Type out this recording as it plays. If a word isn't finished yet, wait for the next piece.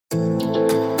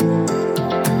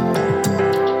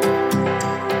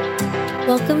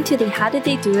welcome to the How Did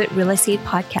They Do It Real Estate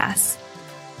Podcast.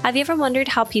 Have you ever wondered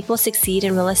how people succeed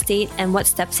in real estate and what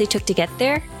steps they took to get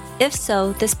there? If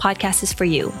so, this podcast is for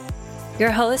you. Your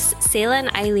hosts, Selah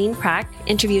and Eileen Prack,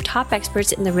 interview top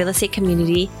experts in the real estate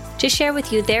community to share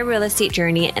with you their real estate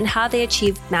journey and how they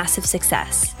achieved massive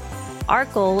success. Our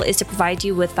goal is to provide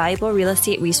you with valuable real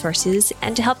estate resources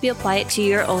and to help you apply it to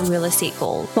your own real estate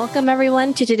goals. Welcome,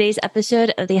 everyone, to today's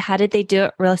episode of the How Did They Do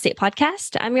It Real Estate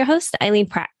Podcast. I'm your host, Eileen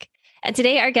Prack. And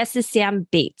today our guest is Sam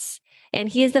Bates. And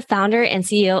he is the founder and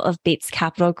CEO of Bates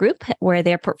Capital Group, where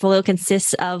their portfolio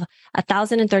consists of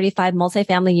 1,035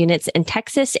 multifamily units in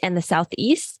Texas and the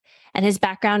Southeast. And his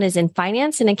background is in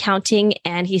finance and accounting.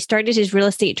 And he started his real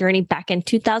estate journey back in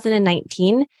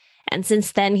 2019. And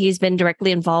since then, he's been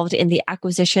directly involved in the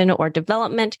acquisition or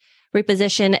development,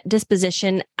 reposition,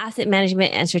 disposition, asset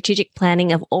management, and strategic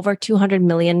planning of over $200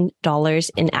 million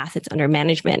in assets under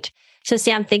management. So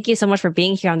Sam, thank you so much for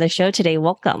being here on the show today.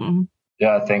 Welcome.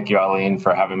 Yeah, thank you, Eileen,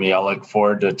 for having me. I look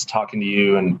forward to talking to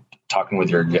you and talking with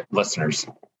your listeners.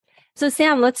 So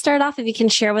Sam, let's start off if you can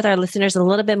share with our listeners a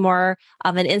little bit more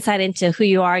of an insight into who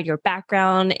you are, your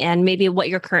background, and maybe what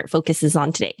your current focus is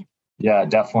on today. Yeah,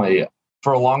 definitely.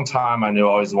 For a long time, I knew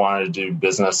I always wanted to do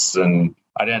business, and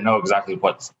I didn't know exactly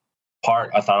what part.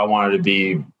 I thought I wanted to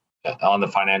be on the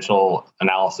financial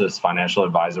analysis, financial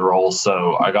advisor role.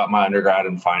 So I got my undergrad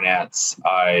in finance.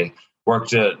 I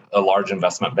worked at a large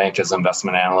investment bank as an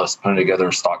investment analyst, putting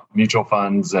together stock mutual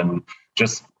funds and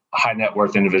just high net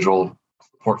worth individual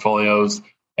portfolios.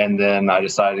 And then I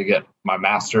decided to get my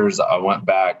master's. I went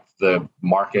back. The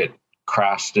market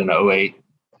crashed in '08,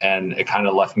 and it kind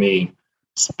of left me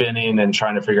spinning and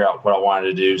trying to figure out what I wanted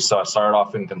to do. So I started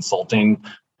off in consulting,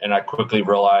 and I quickly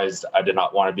realized I did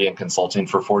not want to be in consulting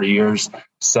for 40 years.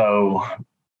 So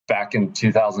back in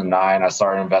 2009, I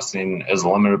started investing as a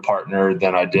limited partner.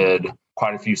 Then I did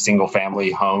quite a few single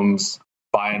family homes,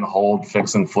 buy and hold,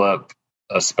 fix and flip,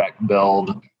 a spec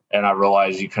build. And I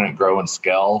realized you couldn't grow and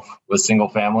scale with single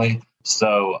family.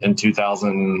 So in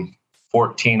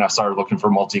 2014, I started looking for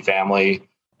multifamily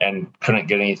and couldn't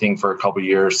get anything for a couple of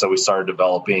years. So we started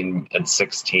developing in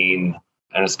 16,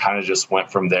 and it's kind of just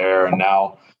went from there. And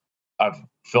now I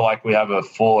feel like we have a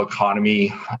full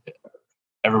economy.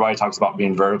 Everybody talks about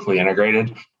being vertically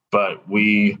integrated, but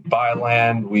we buy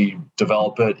land, we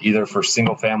develop it either for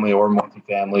single family or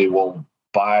multifamily. We'll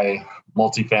buy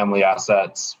multifamily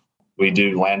assets. We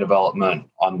do land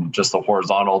development on just the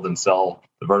horizontal, then sell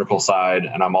the vertical side.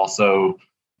 And I'm also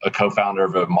a co-founder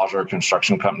of a modular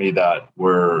construction company that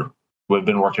we've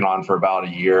been working on for about a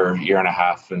year and a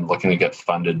half, and looking to get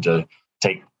funded to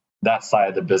take that side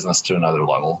of the business to another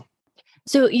level.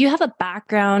 So you have a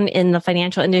background in the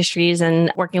financial industries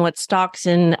and working with stocks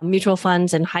and mutual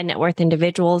funds and high net worth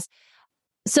individuals.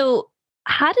 So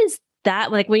how does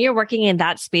that, like when you're working in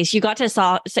that space, you got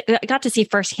to see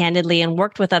first-handedly and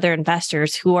worked with other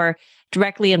investors who are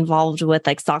directly involved with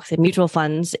like stocks and mutual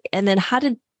funds. And then how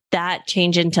did that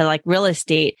change into like real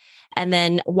estate? And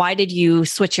then why did you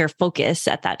switch your focus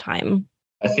at that time?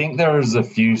 I think there was a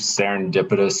few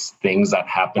serendipitous things that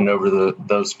happened over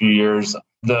those few years.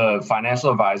 The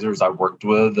financial advisors I worked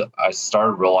with, I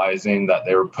started realizing that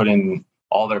they were putting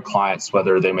all their clients,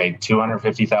 whether they made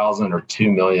 $250,000 or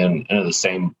 $2 million, into the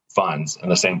same funds in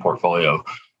the same portfolio.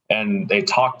 And they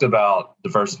talked about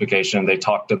diversification. They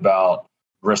talked about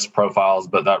risk profiles,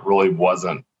 but that really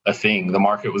wasn't a thing. The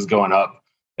market was going up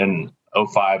in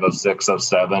 '05, '06,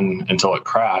 '07 until it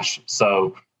crashed.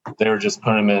 So they were just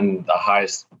putting them in the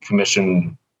highest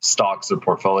commission stocks or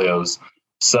portfolios.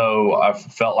 So I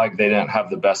felt like they didn't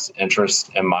have the best interest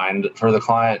in mind for the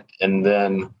client. And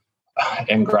then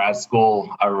in grad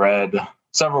school, I read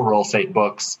several real estate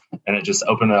books, and it just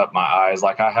opened up my eyes.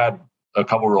 Like I had a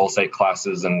couple real estate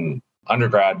classes in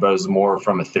undergrad, but it was more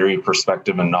from a theory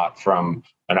perspective and not from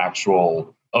an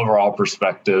actual overall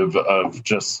perspective of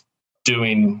just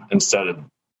doing instead of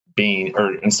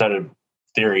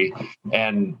theory.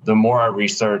 And the more I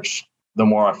researched, the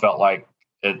more I felt like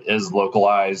it is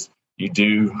localized.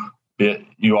 You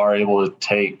are able to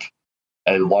take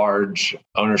a large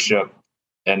ownership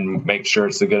and make sure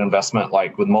it's a good investment.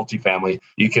 Like with multifamily,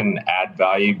 you can add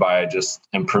value by just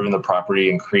improving the property,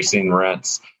 increasing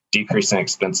rents, decreasing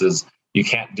expenses. You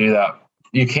can't do that.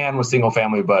 You can with single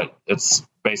family, but it's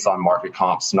based on market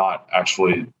comps, not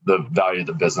actually the value of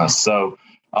the business. So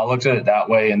I looked at it that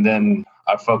way. And then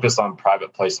I focused on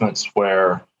private placements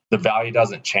where the value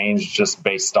doesn't change just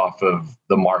based off of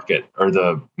the market or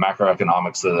the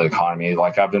macroeconomics of the economy.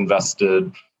 Like I've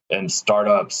invested in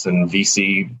startups and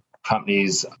VC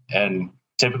companies, and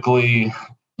typically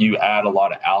you add a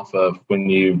lot of alpha when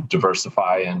you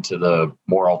diversify into the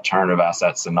more alternative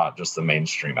assets and not just the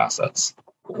mainstream assets.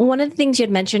 One of the things you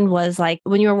had mentioned was like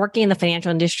when you were working in the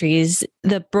financial industries,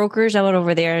 the brokers out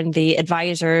over there and the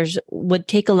advisors would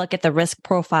take a look at the risk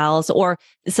profiles, or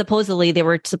supposedly they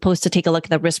were supposed to take a look at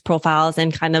the risk profiles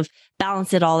and kind of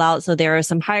balance it all out. So there are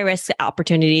some high risk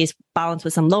opportunities balanced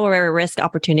with some lower risk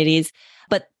opportunities,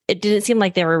 but it didn't seem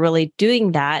like they were really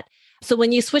doing that. So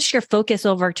when you switched your focus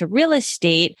over to real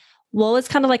estate, what was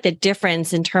kind of like the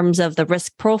difference in terms of the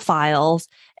risk profiles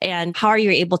and how are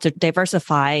you able to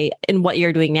diversify in what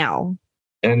you're doing now?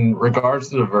 In regards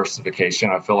to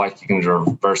diversification, I feel like you can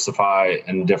diversify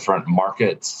in different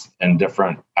markets and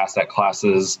different asset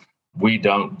classes. We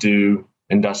don't do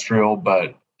industrial,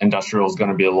 but industrial is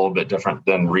going to be a little bit different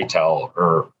than retail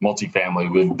or multifamily.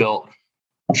 We've built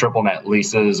triple net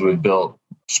leases, we've built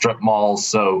strip malls.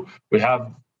 So we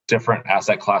have different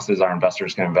asset classes our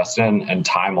investors can invest in, and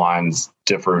timelines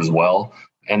differ as well.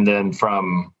 And then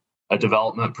from a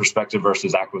development perspective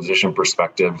versus acquisition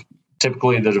perspective,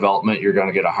 typically the development, you're going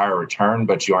to get a higher return,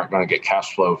 but you aren't going to get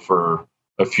cash flow for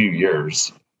a few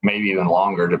years, maybe even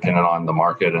longer, depending on the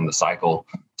market and the cycle.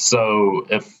 So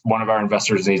if one of our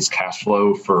investors needs cash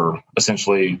flow for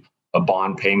essentially a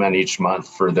bond payment each month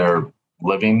for their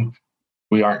living,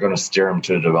 we aren't going to steer them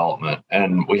to development.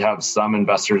 And we have some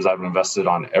investors that have invested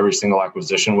on every single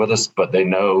acquisition with us, but they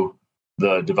know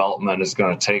the development is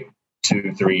going to take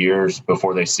 2-3 years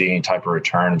before they see any type of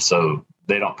return. So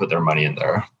they don't put their money in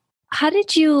there. How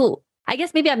did you, I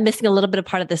guess maybe I'm missing a little bit of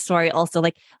part of the story also.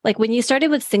 Like when you started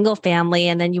with single family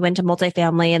and then you went to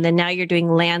multifamily and then now you're doing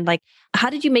land, like how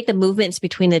did you make the movements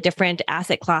between the different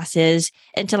asset classes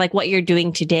into like what you're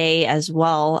doing today as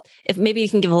well? If maybe you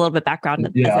can give a little bit background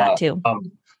of that too.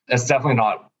 It's definitely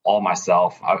not all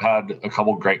myself. I've had a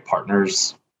couple great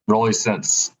partners really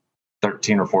since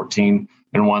 13 or 14.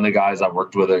 And one of the guys I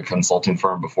worked with at a consulting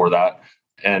firm before that.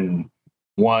 And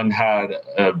one had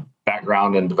a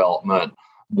background in development.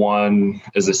 One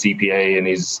is a CPA and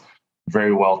he's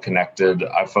very well connected.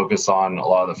 I focus on a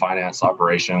lot of the finance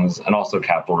operations and also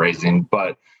capital raising,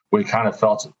 but we kind of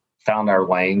found our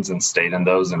lanes and stayed in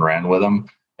those and ran with them.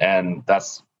 And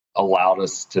that's allowed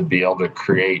us to be able to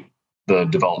create the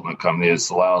development company. It's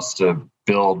allowed us to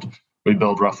we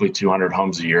build roughly 200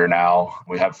 homes a year now.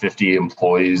 We have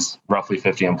roughly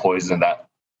 50 employees in that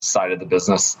side of the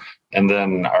business. And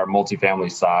then our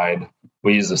multifamily side,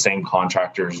 we use the same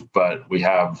contractors, but we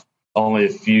have only a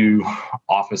few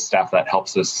office staff that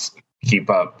helps us keep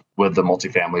up with the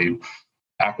multifamily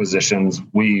acquisitions.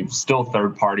 We still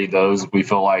third party those. We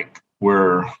feel like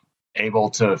we're able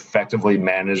to effectively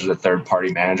manage the third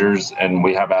party managers, and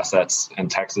we have assets in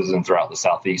Texas and throughout the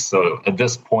Southeast. So at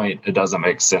this point, it doesn't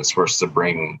make sense for us to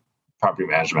bring property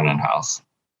management in-house.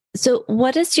 So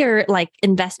what does your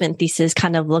investment thesis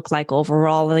kind of look like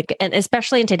overall? And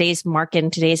especially in today's market,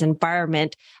 in today's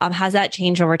environment, has that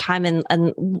changed over time?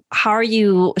 And how are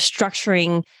you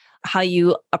structuring how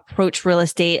you approach real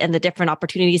estate and the different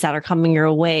opportunities that are coming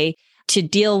your way to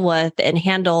deal with and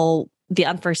handle the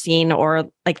unforeseen or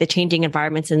the changing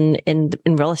environments in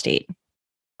real estate?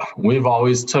 We've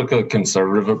always took a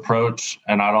conservative approach,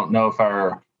 and I don't know if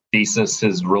our thesis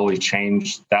has really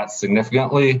changed that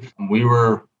significantly.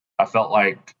 I felt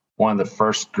like one of the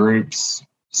first groups,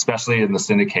 especially in the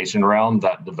syndication realm,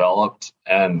 that developed,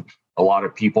 and a lot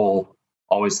of people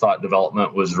always thought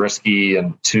development was risky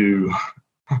and too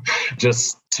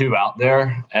out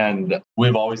there. And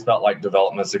we've always felt like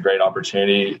development is a great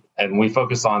opportunity. And we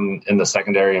focus in the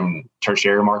secondary and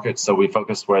tertiary markets. So we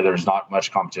focus where there's not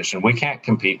much competition. We can't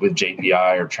compete with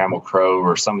JPI or Trammell Crow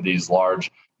or some of these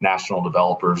large national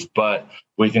developers, but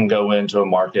we can go into a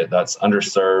market that's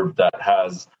underserved, that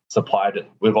has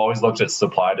we've always looked at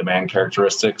supply demand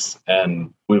characteristics,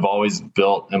 and we've always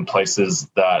built in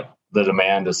places that the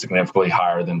demand is significantly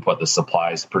higher than what the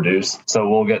supplies produce. So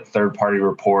we'll get third-party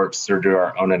reports or do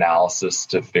our own analysis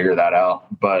to figure that out.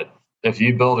 But if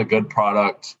you build a good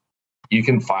product, you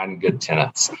can find good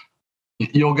tenants.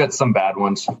 You'll get some bad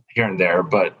ones here and there,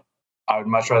 but I would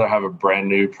much rather have a brand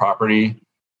new property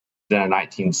than a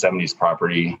 1970s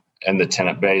property, and the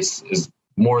tenant base is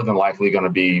more than likely going to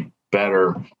be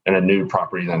better in a new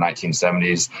property than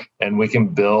 1970s. And we can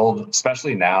build,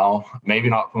 especially now, maybe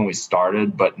not when we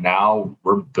started, but now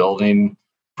we're building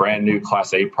brand new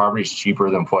Class A properties cheaper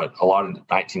than what a lot of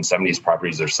 1970s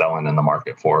properties are selling in the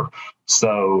market for.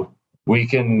 So we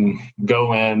can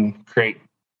go in, create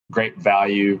great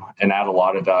value, and add a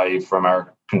lot of value from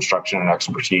our construction and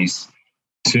expertise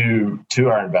to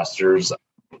our investors.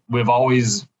 We've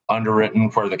always underwritten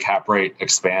where the cap rate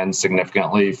expands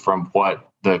significantly from what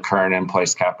the current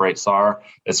in-place cap rates are.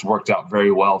 It's worked out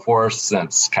very well for us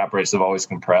since cap rates have always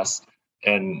compressed.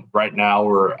 And right now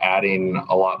we're adding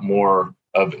a lot more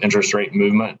of interest rate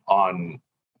movement on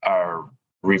our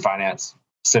refinance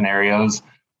scenarios.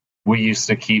 We used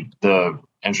to keep the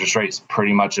interest rates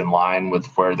pretty much in line with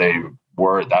where they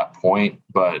were at that point.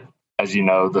 But as you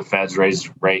know, the Fed's raised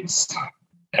rates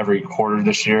every quarter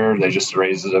this year. They just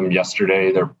raised them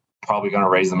yesterday. They're probably going to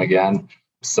raise them again.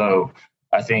 So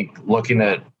I think looking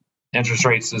at interest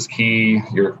rates is key.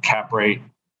 Your cap rate,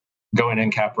 going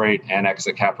in cap rate and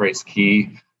exit cap rate's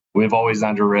key. We've always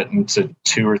underwritten to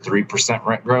 2 or 3%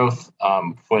 rent growth,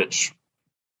 which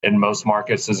in most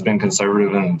markets has been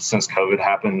conservative. And since COVID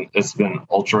happened, it's been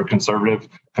ultra conservative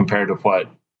compared to what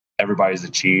everybody's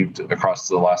achieved across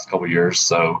the last couple of years.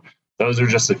 So those are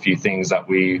just a few things that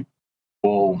we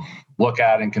will look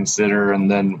at and consider. And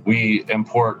then we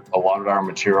import a lot of our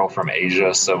material from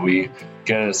Asia, so we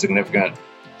get a significant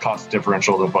cost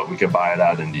differential than what we could buy it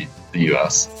at in the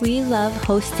US. We love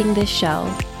hosting this show.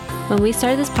 When we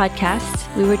started this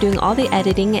podcast, we were doing all the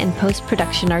editing and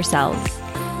post-production ourselves.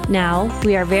 Now,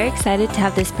 we are very excited to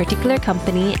have this particular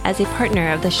company as a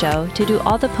partner of the show to do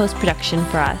all the post-production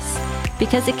for us,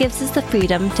 because it gives us the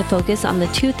freedom to focus on the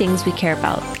two things we care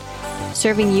about: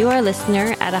 serving you, our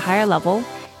listener, at a higher level,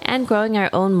 and growing our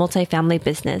own multifamily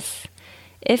business.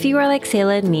 If you are like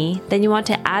Sayla and me, then you want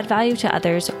to add value to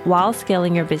others while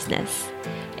scaling your business.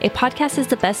 A podcast is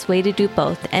the best way to do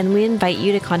both, and we invite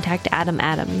you to contact Adam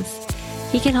Adams.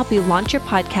 He can help you launch your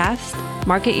podcast,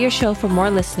 market your show for more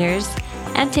listeners,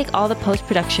 and take all the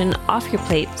post-production off your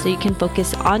plate so you can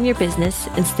focus on your business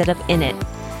instead of in it.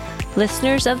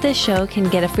 Listeners of this show can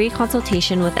get a free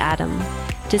consultation with Adam.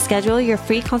 To schedule your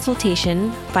free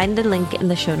consultation, find the link in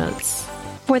the show notes.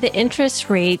 For the interest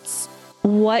rates,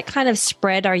 what kind of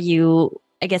spread are you,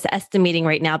 estimating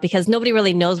right now? Because nobody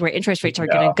really knows where interest rates are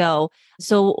going to go.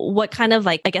 So what kind of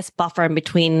buffer in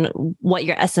between what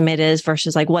your estimate is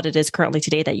versus what it is currently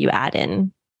today that you add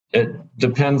in? It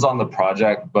depends on the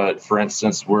project, but for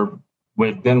instance,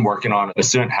 we've been working on a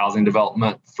student housing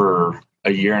development for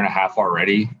a year and a half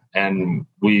already, and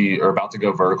we are about to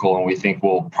go vertical, and we think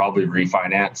we'll probably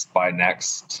refinance by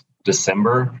next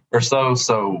December or so.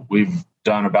 So we've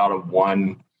done about a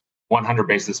 100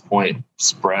 basis point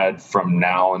spread from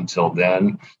now until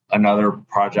then. Another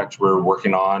project we're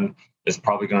working on is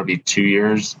probably going to be 2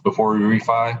 years before we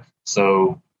refi.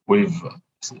 So we've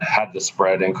had the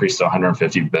spread increase to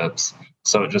 150 bips.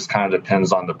 So it just kind of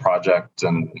depends on the project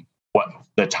and what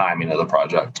the timing of the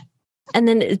project. And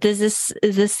then is this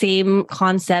the same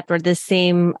concept or the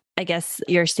same,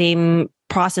 your same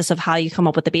process of how you come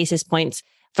up with the basis points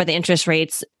for the interest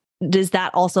rates? Does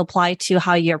that also apply to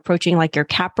how you're approaching your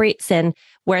cap rates and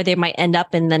where they might end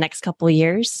up in the next couple of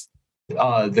years?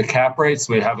 The cap rates,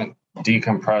 we haven't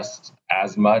decompressed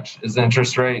as much as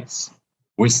interest rates.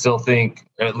 We still think,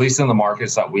 at least in the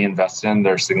markets that we invest in,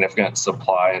 there's significant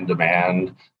supply and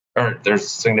demand, or there's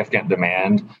significant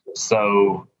demand.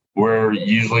 So we're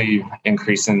usually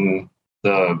increasing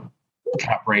the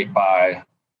cap rate by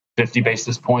 50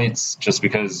 basis points, just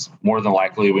because more than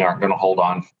likely we aren't going to hold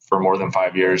on for more than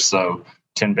 5 years. So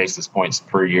 10 basis points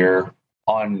per year.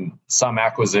 On some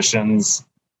acquisitions,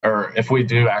 or if we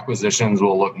do acquisitions,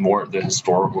 we'll look more at the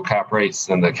historical cap rates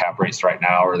than the cap rates right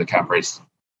now or the cap rates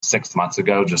 6 months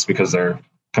ago, just because they're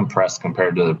compressed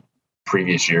compared to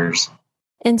previous years.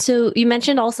 And so you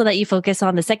mentioned also that you focus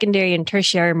on the secondary and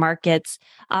tertiary markets.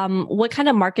 What kind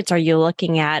of markets are you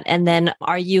looking at? And then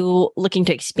are you looking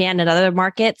to expand in other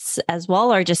markets as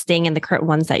well, or just staying in the current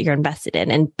ones that you're invested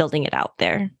in and building it out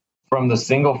there? From the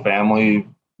single family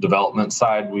development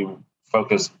side, we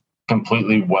focus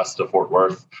completely west of Fort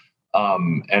Worth,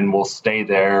 and we'll stay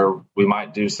there. We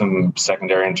might do some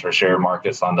secondary and tertiary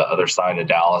markets on the other side of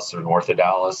Dallas or north of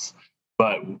Dallas,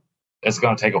 but it's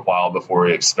going to take a while before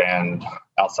we expand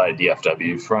outside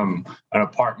DFW. From an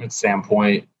apartment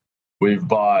standpoint, we've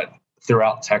bought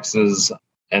throughout Texas,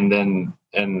 and then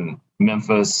in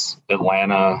Memphis,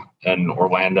 Atlanta, and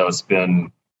Orlando, it's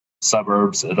been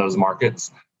suburbs of those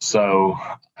markets. So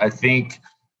I think,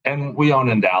 and we own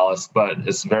in Dallas, but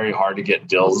it's very hard to get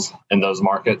deals in those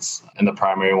markets. In the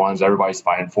primary ones, everybody's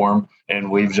fighting for them.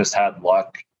 And we've just had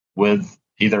luck with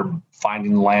either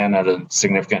finding land at a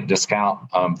significant discount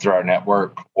through our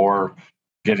network, or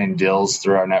getting deals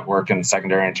through our network in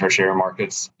secondary and tertiary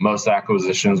markets. Most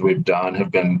acquisitions we've done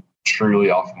have been truly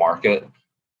off market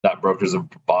that brokers have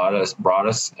brought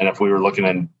us. And if we were looking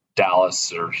in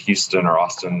Dallas or Houston or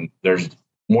Austin, there's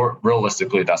more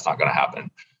realistically, that's not going to happen.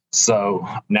 So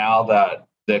now that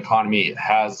the economy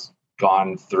has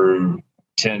gone through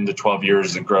 10 to 12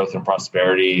 years of growth and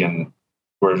prosperity, and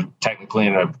we're technically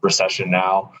in a recession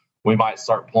now, we might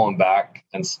start pulling back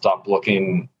and stop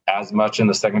looking as much in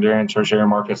the secondary and tertiary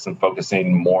markets and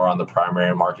focusing more on the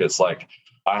primary markets. Like,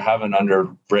 I haven't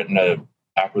underwritten an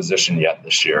acquisition yet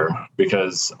this year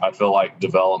because I feel like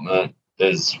development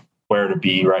is where to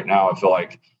be right now. I feel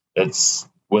like it's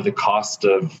with the cost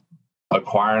of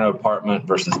acquiring an apartment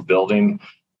versus building,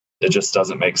 it just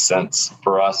doesn't make sense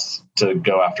for us to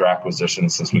go after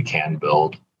acquisitions since we can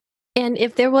build. And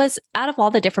if there was, out of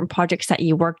all the different projects that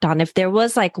you worked on, if there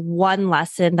was like one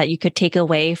lesson that you could take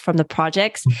away from the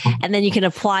projects and then you can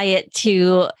apply it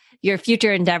to your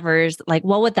future endeavors, like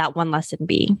what would that one lesson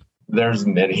be? There's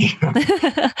many.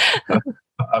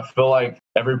 I feel like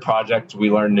every project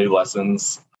we learn new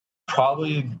lessons.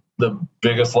 Probably the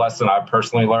biggest lesson I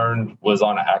personally learned was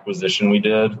on an acquisition we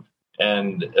did.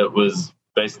 And it was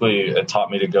basically, it taught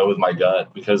me to go with my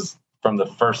gut, because from the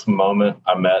first moment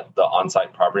I met the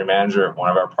on-site property manager at one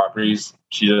of our properties,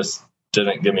 she just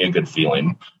didn't give me a good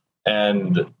feeling.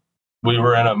 And we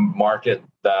were in a market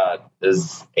that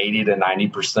is 80 to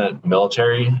 90%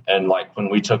 military. And like when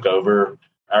we took over,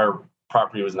 our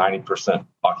property was 90%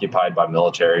 occupied by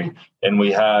military. And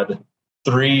we had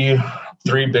three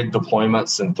big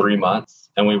deployments in 3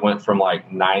 months. And we went from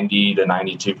like 90 to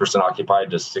 92% occupied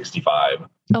to 65.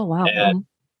 Oh, wow. And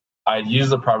I'd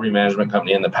used a property management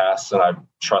company in the past, and I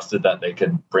trusted that they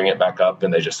could bring it back up,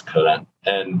 and they just couldn't.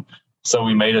 And so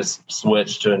we made a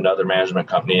switch to another management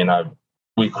company, and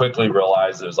we quickly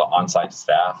realized it was an on-site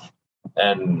staff.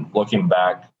 And looking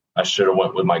back, I should have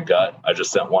went with my gut. I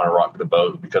just didn't want to rock the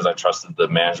boat because I trusted the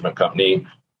management company,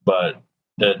 but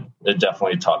it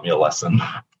definitely taught me a lesson.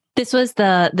 This was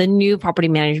the new property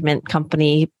management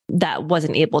company that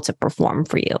wasn't able to perform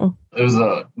for you. It was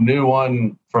a new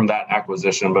one from that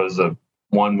acquisition, but it was a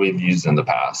one we've used in the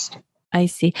past. I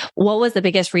see. What was the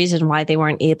biggest reason why they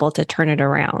weren't able to turn it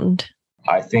around?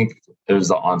 I think it was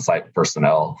the on-site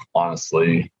personnel,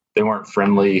 honestly. They weren't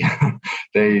friendly.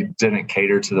 They didn't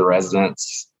cater to the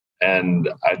residents. And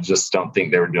I just don't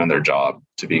think they were doing their job,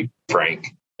 to be frank.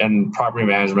 And property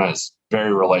management is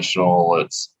very relational.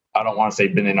 I don't want to say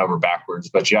bending over backwards,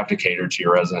 but you have to cater to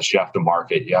your residents. You have to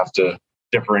market. You have to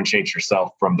differentiate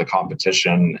yourself from the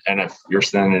competition. And if you're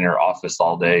sitting in your office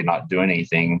all day not doing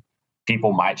anything,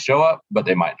 people might show up, but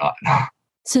they might not.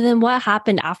 So then what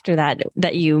happened after that?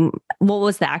 What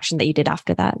was the action that you did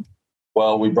after that?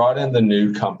 Well, we brought in the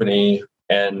new company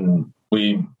and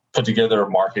we put together a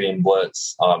marketing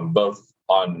blitz, both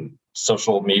on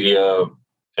social media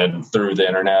and through the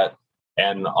internet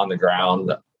and on the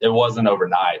ground. It wasn't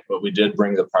overnight, but we did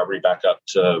bring the property back up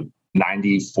to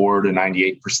 94 to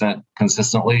 98%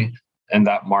 consistently. And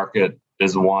that market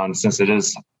is one, since it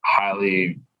is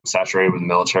highly saturated with the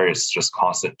military, it's just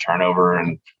constant turnover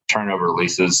and turnover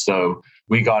leases. So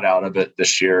we got out of it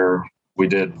this year. We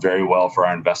did very well for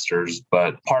our investors,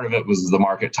 but part of it was the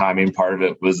market timing. Part of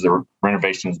it was the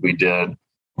renovations we did,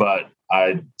 but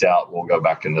I doubt we'll go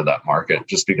back into that market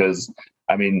just because,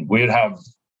 we'd have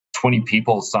 20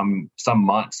 people some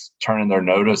months turning their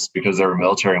notice because they were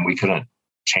military and we couldn't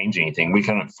change anything. We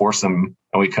couldn't force them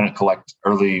and we couldn't collect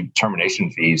early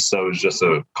termination fees. So it was just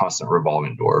a constant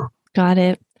revolving door. Got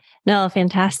it. No,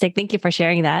 fantastic. Thank you for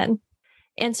sharing that.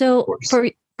 And so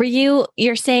for you,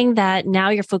 you're saying that now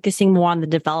you're focusing more on the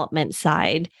development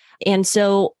side. And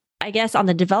so I guess on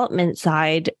the development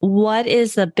side, what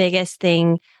is the biggest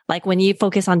thing, like when you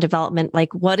focus on development,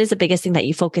 like what is the biggest thing that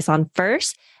you focus on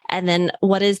first? And then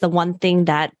what is the one thing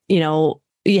that,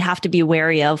 you have to be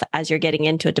wary of as you're getting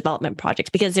into a development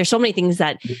project? Because there's so many things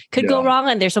that could go wrong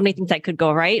and there's so many things that could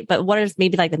go right. But what is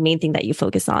maybe like the main thing that you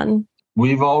focus on?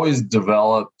 We've always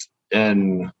developed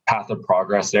in path of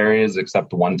progress areas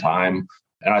except one time.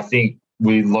 And I think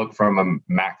we look from a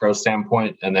macro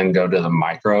standpoint and then go to the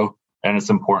micro. And it's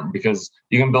important because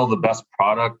you can build the best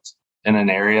product in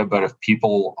an area, but if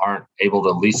people aren't able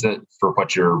to lease it for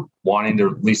what you're wanting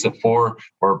to lease it for,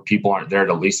 or people aren't there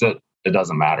to lease it, it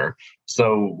doesn't matter.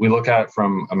 So we look at it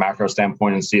from a macro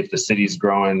standpoint and see if the city's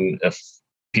growing, if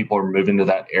people are moving to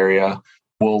that area.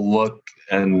 We'll look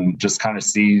and just kind of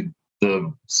see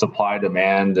the supply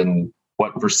demand and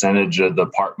what percentage of the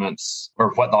apartments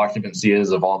or what the occupancy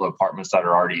is of all the apartments that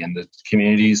are already in the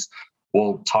communities.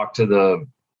 We'll talk to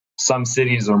some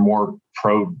cities are more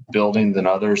pro building than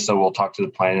others. So we'll talk to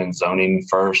the planning and zoning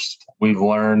first. We've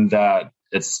learned that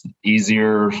it's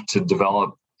easier to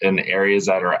develop in areas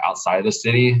that are outside the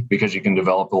city because you can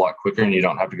develop a lot quicker and you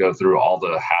don't have to go through all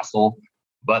the hassle.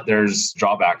 But there's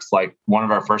drawbacks. Like one of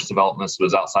our first developments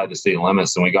was outside the city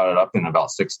limits and we got it up in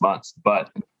about 6 months, but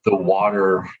the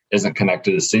water isn't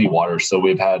connected to city water. So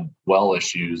we've had well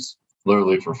issues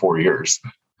literally for 4 years.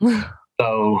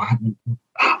 So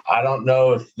I don't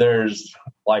know if there's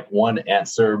like one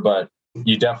answer, but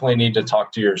you definitely need to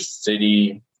talk to your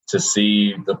city to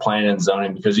see the planning and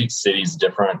zoning, because each city is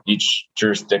different. Each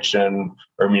jurisdiction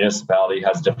or municipality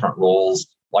has different rules.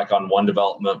 Like on one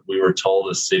development, we were told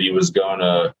the city was going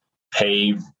to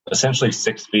pave essentially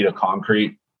 6 feet of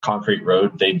concrete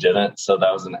road. They didn't. So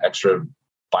that was an extra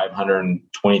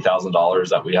 $520,000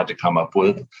 that we had to come up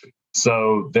with.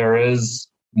 So there is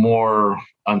more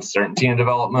uncertainty in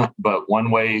development, but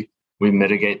one way we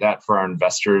mitigate that for our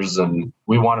investors, and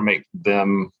we want to make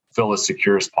them feel as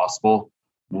secure as possible.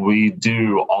 We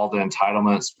do all the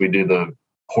entitlements. We do the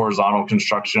horizontal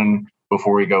construction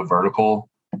before we go vertical.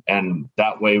 And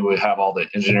that way we have all the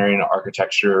engineering,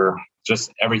 architecture,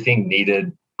 just everything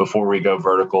needed before we go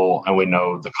vertical, and we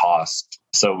know the cost.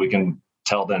 So we can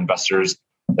tell the investors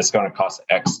it's going to cost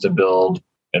X to build,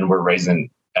 and we're raising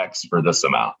X for this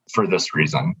amount for this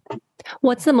reason.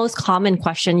 What's the most common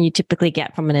question you typically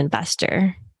get from an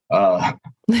investor? How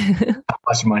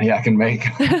much money I can make.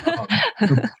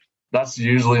 That's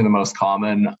usually the most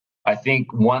common. I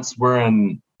think once we're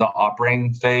in the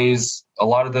operating phase, a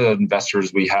lot of the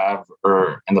investors we have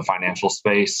are in the financial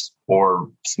space or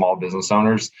small business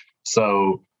owners.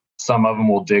 So some of them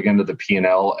will dig into the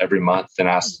P&L every month and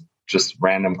ask just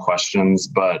random questions.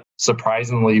 But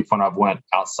surprisingly, when I've went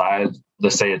outside the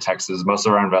state of Texas, most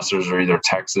of our investors are either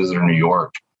Texas or New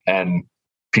York. And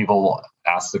people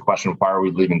ask the question, why are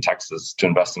we leaving Texas to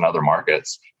invest in other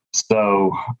markets?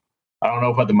 So I don't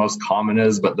know what the most common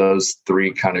is, but those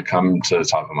three kind of come to the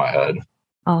top of my head.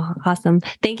 Oh, awesome.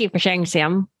 Thank you for sharing,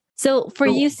 Sam. So for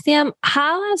you, Sam,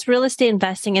 how has real estate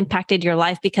investing impacted your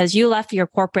life? Because you left your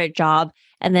corporate job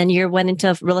and then you went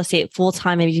into real estate full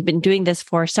time, and you've been doing this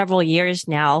for several years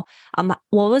now.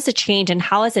 What was the change and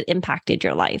how has it impacted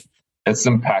your life? It's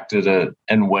impacted it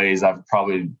in ways I've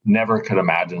probably never could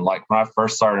imagine. Like when I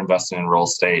first started investing in real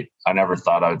estate, I never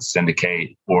thought I'd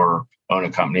syndicate or own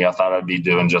a company. I thought I'd be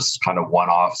doing just kind of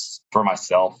one-offs for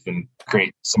myself and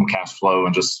create some cash flow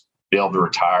and just be able to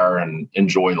retire and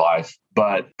enjoy life.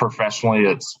 But professionally,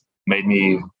 it's made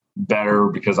me better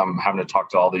because I'm having to talk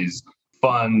to all these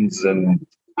funds and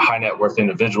high net worth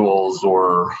individuals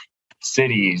or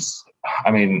cities.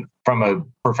 I mean, from a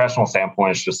professional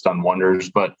standpoint, it's just done wonders.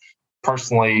 But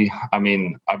personally, I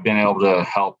mean, I've been able to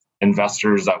help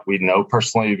investors that we know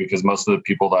personally, because most of the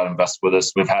people that invest with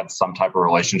us, we've had some type of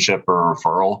relationship or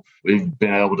referral. We've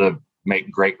been able to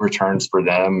make great returns for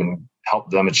them and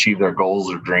help them achieve their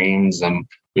goals or dreams. And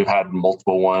we've had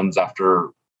multiple ones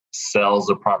after sales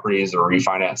of properties or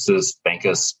refinances thank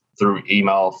us through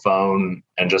email, phone,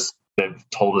 and just they've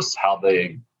told us how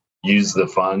they use the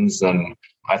funds. And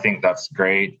I think that's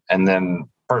great. And then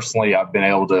personally, I've been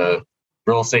able to,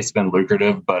 real estate's been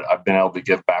lucrative, but I've been able to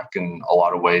give back in a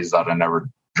lot of ways that I never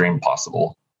dreamed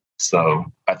possible. So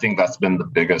I think that's been the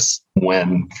biggest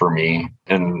win for me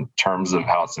in terms of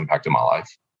how it's impacted my life.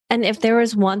 And if there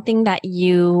was one thing that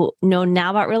you know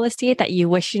now about real estate that you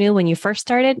wish you knew when you first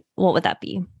started, what would that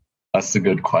be? That's a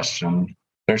good question.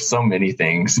 There's so many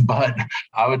things, but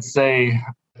I would say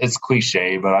it's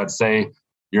cliche, but I'd say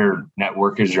your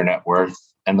network is your net worth.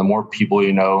 And the more people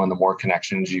you know and the more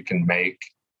connections you can make,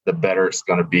 the better it's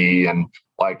going to be. And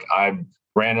like I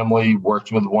randomly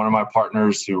worked with one of my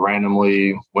partners who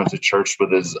randomly went to church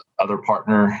with his other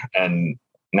partner. And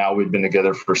now we've been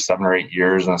together for 7 or 8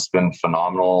 years, and it's been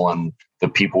phenomenal. And the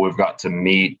people we've got to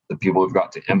meet, the people we've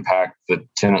got to impact, the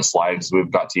tenants' lives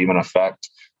we've got to even affect.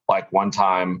 Like one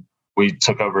time we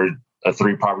took over a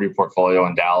 3-property portfolio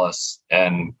in Dallas,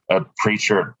 and a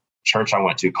preacher at church I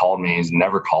went to called me. He's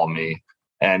never called me.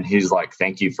 And he's like,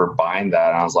 thank you for buying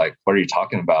that. And I was like, what are you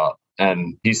talking about?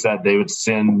 And he said they would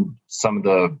send some of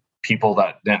the people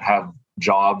that didn't have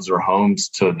jobs or homes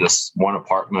to this one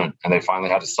apartment, and they finally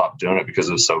had to stop doing it because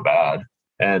it was so bad.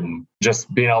 And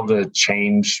just being able to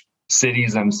change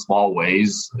cities in small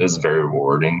ways is very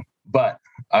rewarding. But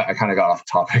I kind of got off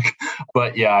topic.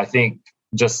 But yeah, I think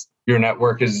just your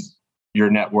network is your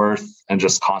net worth, and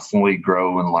just constantly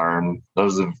grow and learn.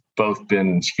 Those have both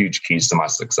been huge keys to my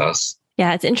success.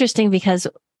 Yeah, it's interesting because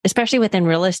especially within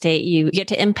real estate, you get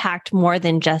to impact more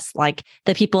than just like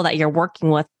the people that you're working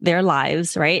with, their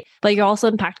lives, right? But you're also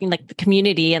impacting like the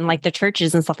community and like the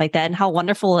churches and stuff like that. And how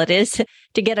wonderful it is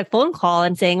to get a phone call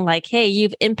and saying like, hey,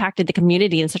 you've impacted the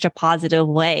community in such a positive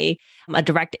way, a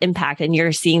direct impact, and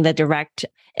you're seeing the direct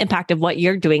impact of what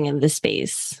you're doing in this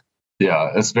space.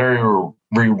 Yeah, it's very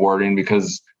rewarding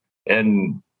because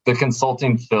in the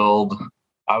consulting field,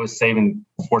 I was saving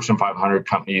Fortune 500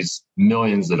 companies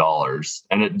millions of dollars,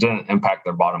 and it didn't impact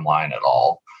their bottom line at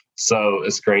all. So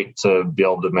it's great to be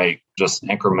able to make just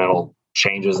incremental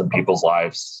changes in people's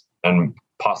lives and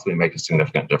possibly make a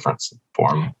significant difference for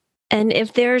them. And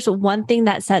if there's one thing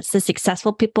that sets the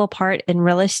successful people apart in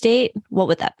real estate, what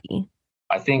would that be?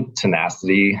 I think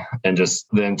tenacity and just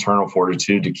the internal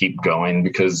fortitude to keep going,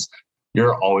 because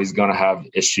you're always going to have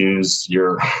issues.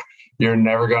 You're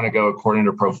never going to go according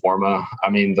to pro forma. I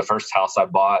mean, the first house I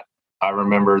bought, I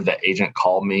remember the agent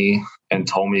called me and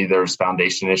told me there's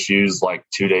foundation issues like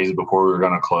 2 days before we were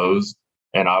going to close.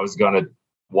 And I was going to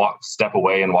step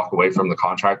away and walk away from the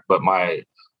contract. But my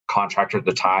contractor at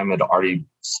the time had already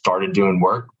started doing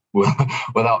work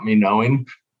without me knowing.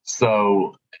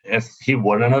 So if he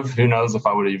wouldn't have, who knows if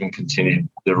I would have even continued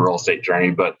the real estate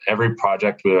journey. But every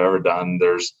project we've ever done,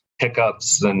 there's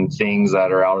hiccups and things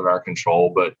that are out of our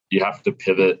control, but you have to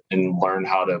pivot and learn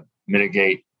how to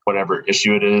mitigate whatever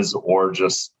issue it is, or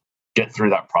just get through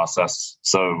that process.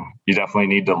 So you definitely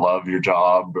need to love your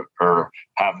job or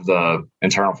have the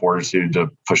internal fortitude to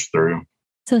push through.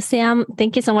 So Sam,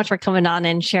 thank you so much for coming on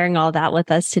and sharing all that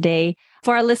with us today.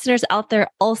 For our listeners out there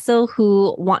also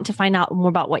who want to find out more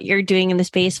about what you're doing in the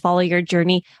space, follow your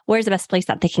journey, where's the best place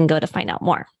that they can go to find out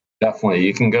more? Definitely.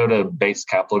 You can go to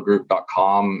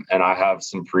basecapitalgroup.com, and I have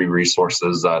some free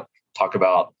resources that talk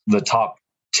about the top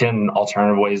 10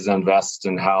 alternative ways to invest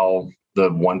and how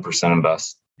the 1%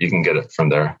 invest. You can get it from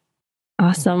there.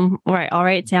 Awesome. All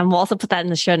right, Sam. We'll also put that in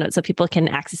the show notes so people can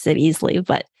access it easily.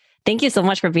 But thank you so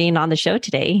much for being on the show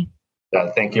today.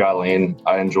 Thank you, Eileen.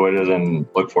 I enjoyed it and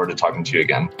look forward to talking to you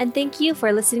again. And thank you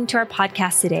for listening to our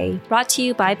podcast today, brought to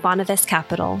you by Bonavest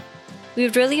Capital. We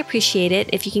would really appreciate it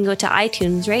if you can go to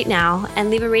iTunes right now and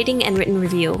leave a rating and written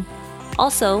review.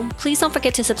 Also, please don't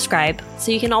forget to subscribe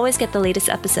so you can always get the latest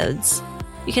episodes.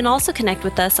 You can also connect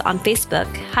with us on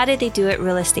Facebook, How Did They Do It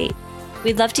Real Estate.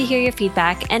 We'd love to hear your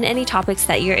feedback and any topics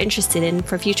that you're interested in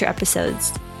for future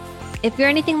episodes. If you're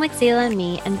anything like Sayla and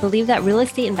me and believe that real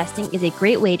estate investing is a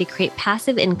great way to create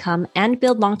passive income and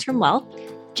build long-term wealth,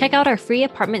 check out our free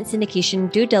apartment syndication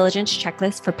due diligence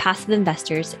checklist for passive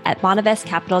investors at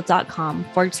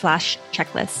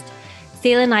bonavestcapital.com/checklist.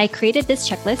 Sayla and I created this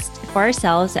checklist for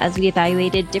ourselves as we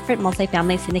evaluated different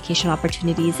multifamily syndication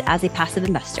opportunities as a passive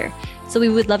investor. So we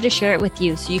would love to share it with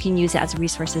you so you can use it as a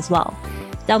resource as well.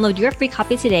 Download your free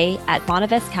copy today at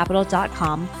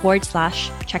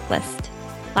bonavestcapital.com/checklist.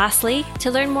 Lastly,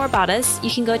 to learn more about us, you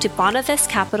can go to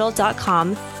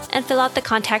bonavestcapital.com and fill out the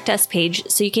Contact Us page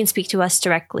so you can speak to us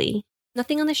directly.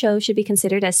 Nothing on the show should be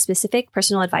considered as specific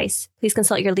personal advice. Please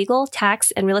consult your legal,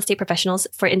 tax, and real estate professionals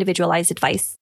for individualized advice.